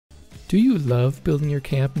Do you love building your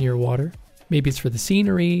camp near water? Maybe it's for the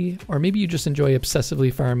scenery, or maybe you just enjoy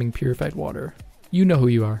obsessively farming purified water. You know who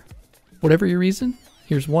you are. Whatever your reason,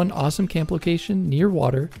 here's one awesome camp location near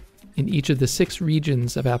water in each of the 6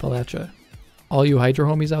 regions of Appalachia. All you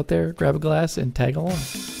hydro homies out there, grab a glass and tag along.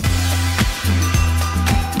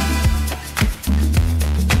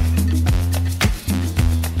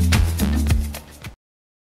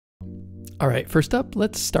 Alright, first up,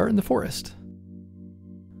 let's start in the forest.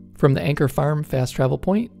 From the Anchor Farm fast travel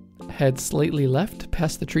point, head slightly left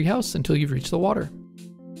past the treehouse until you've reached the water.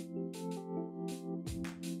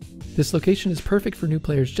 This location is perfect for new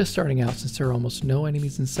players just starting out since there are almost no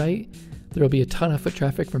enemies in sight. There will be a ton of foot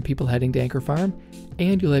traffic from people heading to Anchor Farm,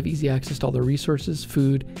 and you'll have easy access to all the resources,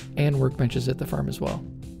 food, and workbenches at the farm as well.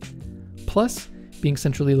 Plus, being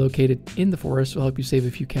centrally located in the forest will help you save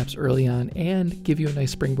a few caps early on and give you a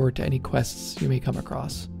nice springboard to any quests you may come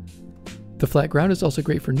across. The flat ground is also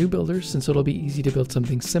great for new builders since it'll be easy to build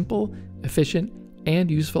something simple, efficient, and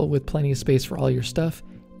useful with plenty of space for all your stuff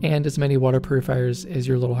and as many water purifiers as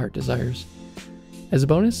your little heart desires. As a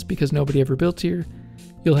bonus, because nobody ever built here,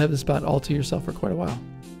 you'll have the spot all to yourself for quite a while.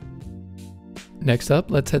 Next up,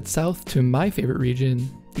 let's head south to my favorite region,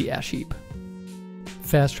 the Ash Heap.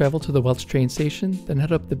 Fast travel to the Welch train station, then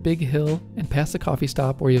head up the big hill and past the coffee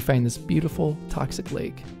stop where you'll find this beautiful, toxic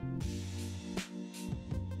lake.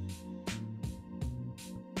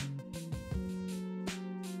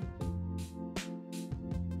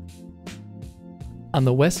 On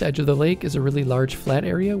the west edge of the lake is a really large flat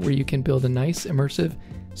area where you can build a nice, immersive,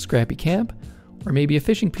 scrappy camp, or maybe a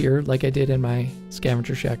fishing pier like I did in my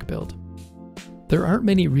scavenger shack build. There aren't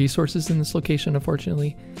many resources in this location,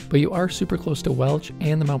 unfortunately, but you are super close to Welch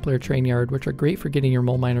and the Mount Blair train yard, which are great for getting your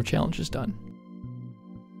mole miner challenges done.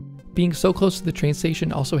 Being so close to the train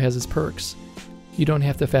station also has its perks. You don't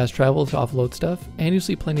have to fast travel to offload stuff, and you'll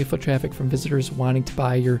see plenty of foot traffic from visitors wanting to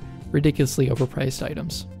buy your ridiculously overpriced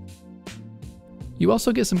items. You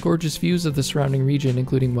also get some gorgeous views of the surrounding region,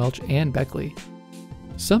 including Welch and Beckley.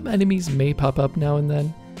 Some enemies may pop up now and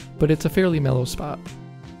then, but it's a fairly mellow spot.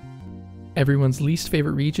 Everyone's least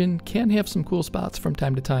favorite region can have some cool spots from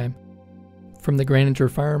time to time. From the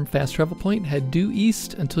Graninger Farm fast travel point, head due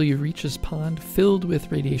east until you reach this pond filled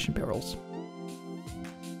with radiation barrels.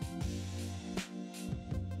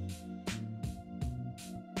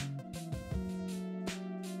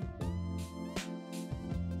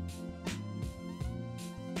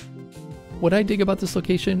 What I dig about this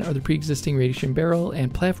location are the pre-existing radiation barrel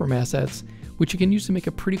and platform assets, which you can use to make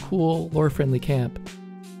a pretty cool, lore-friendly camp.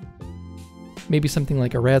 Maybe something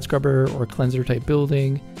like a rad scrubber or cleanser type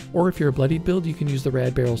building, or if you're a bloodied build, you can use the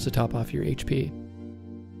rad barrels to top off your HP.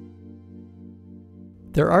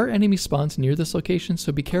 There are enemy spawns near this location,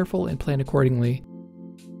 so be careful and plan accordingly.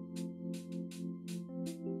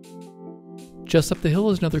 Just up the hill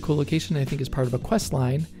is another cool location I think is part of a quest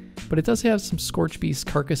line, but it does have some Scorch Beast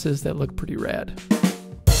carcasses that look pretty rad.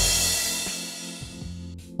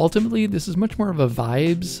 Ultimately, this is much more of a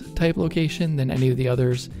vibes type location than any of the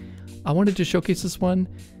others. I wanted to showcase this one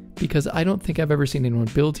because I don't think I've ever seen anyone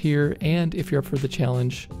build here, and if you're up for the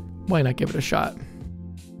challenge, why not give it a shot?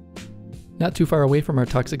 Not too far away from our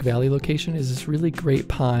Toxic Valley location is this really great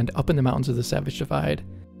pond up in the mountains of the Savage Divide.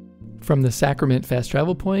 From the Sacrament fast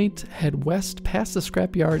travel point, head west past the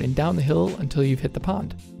scrapyard and down the hill until you've hit the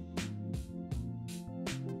pond.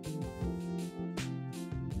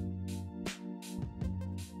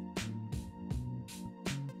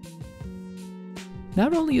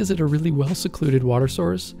 Not only is it a really well-secluded water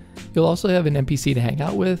source, you'll also have an NPC to hang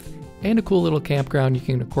out with, and a cool little campground you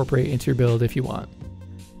can incorporate into your build if you want.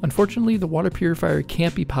 Unfortunately, the water purifier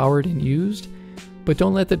can't be powered and used, but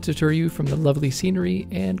don't let that deter you from the lovely scenery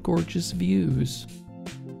and gorgeous views.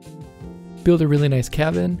 Build a really nice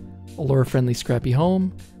cabin, a lore-friendly scrappy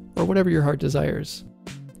home, or whatever your heart desires.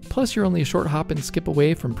 Plus, you're only a short hop and skip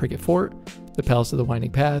away from Prickett Fort, the Palace of the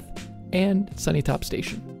Winding Path, and Sunnytop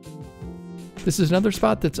Station. This is another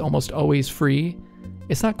spot that's almost always free.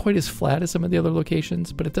 It's not quite as flat as some of the other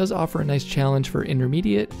locations, but it does offer a nice challenge for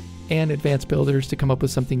intermediate and advanced builders to come up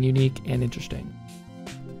with something unique and interesting.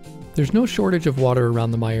 There's no shortage of water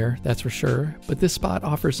around the mire, that's for sure, but this spot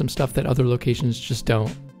offers some stuff that other locations just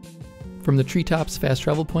don't. From the Treetops fast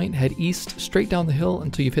travel point, head east straight down the hill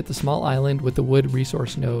until you've hit the small island with the wood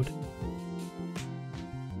resource node.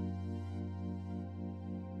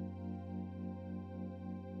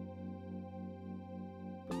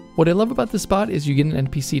 What I love about this spot is you get an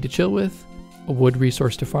NPC to chill with, a wood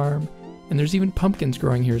resource to farm, and there's even pumpkins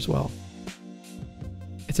growing here as well.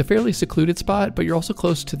 It's a fairly secluded spot, but you're also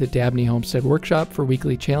close to the Dabney Homestead Workshop for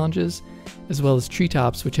weekly challenges, as well as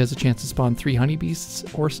treetops, which has a chance to spawn 3 honeybeasts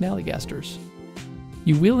or snallygasters.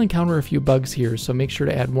 You will encounter a few bugs here, so make sure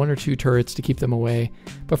to add 1 or 2 turrets to keep them away,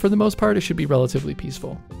 but for the most part it should be relatively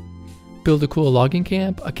peaceful. Build a cool logging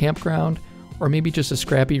camp, a campground, or maybe just a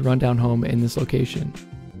scrappy rundown home in this location.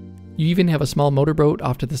 You even have a small motorboat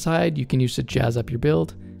off to the side you can use to jazz up your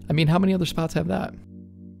build. I mean, how many other spots have that?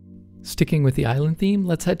 Sticking with the island theme,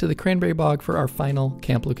 let's head to the Cranberry Bog for our final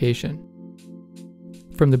camp location.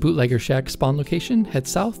 From the Bootlegger Shack spawn location, head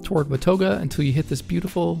south toward Watoga until you hit this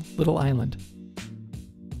beautiful little island.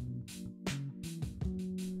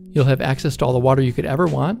 You'll have access to all the water you could ever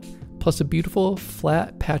want, plus a beautiful,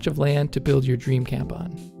 flat patch of land to build your dream camp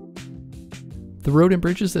on. The road and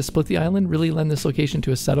bridges that split the island really lend this location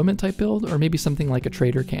to a settlement type build, or maybe something like a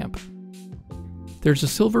trader camp. There's a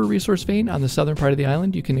silver resource vein on the southern part of the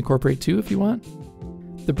island you can incorporate too if you want.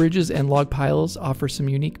 The bridges and log piles offer some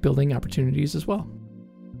unique building opportunities as well.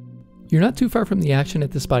 You're not too far from the action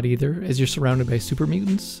at this spot either, as you're surrounded by super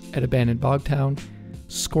mutants at Abandoned Bog Town,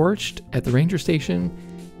 Scorched at the ranger station,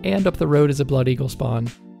 and up the road is a Blood Eagle spawn.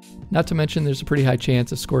 Not to mention there's a pretty high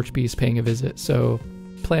chance of Scorched Beast paying a visit, so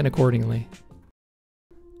plan accordingly.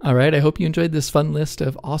 Alright, I hope you enjoyed this fun list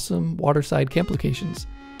of awesome waterside camp locations.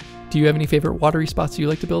 Do you have any favorite watery spots you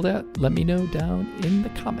like to build at? Let me know down in the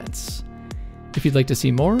comments. If you'd like to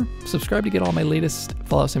see more, subscribe to get all my latest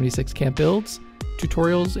Fallout 76 camp builds,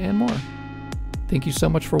 tutorials, and more. Thank you so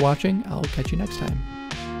much for watching. I'll catch you next time.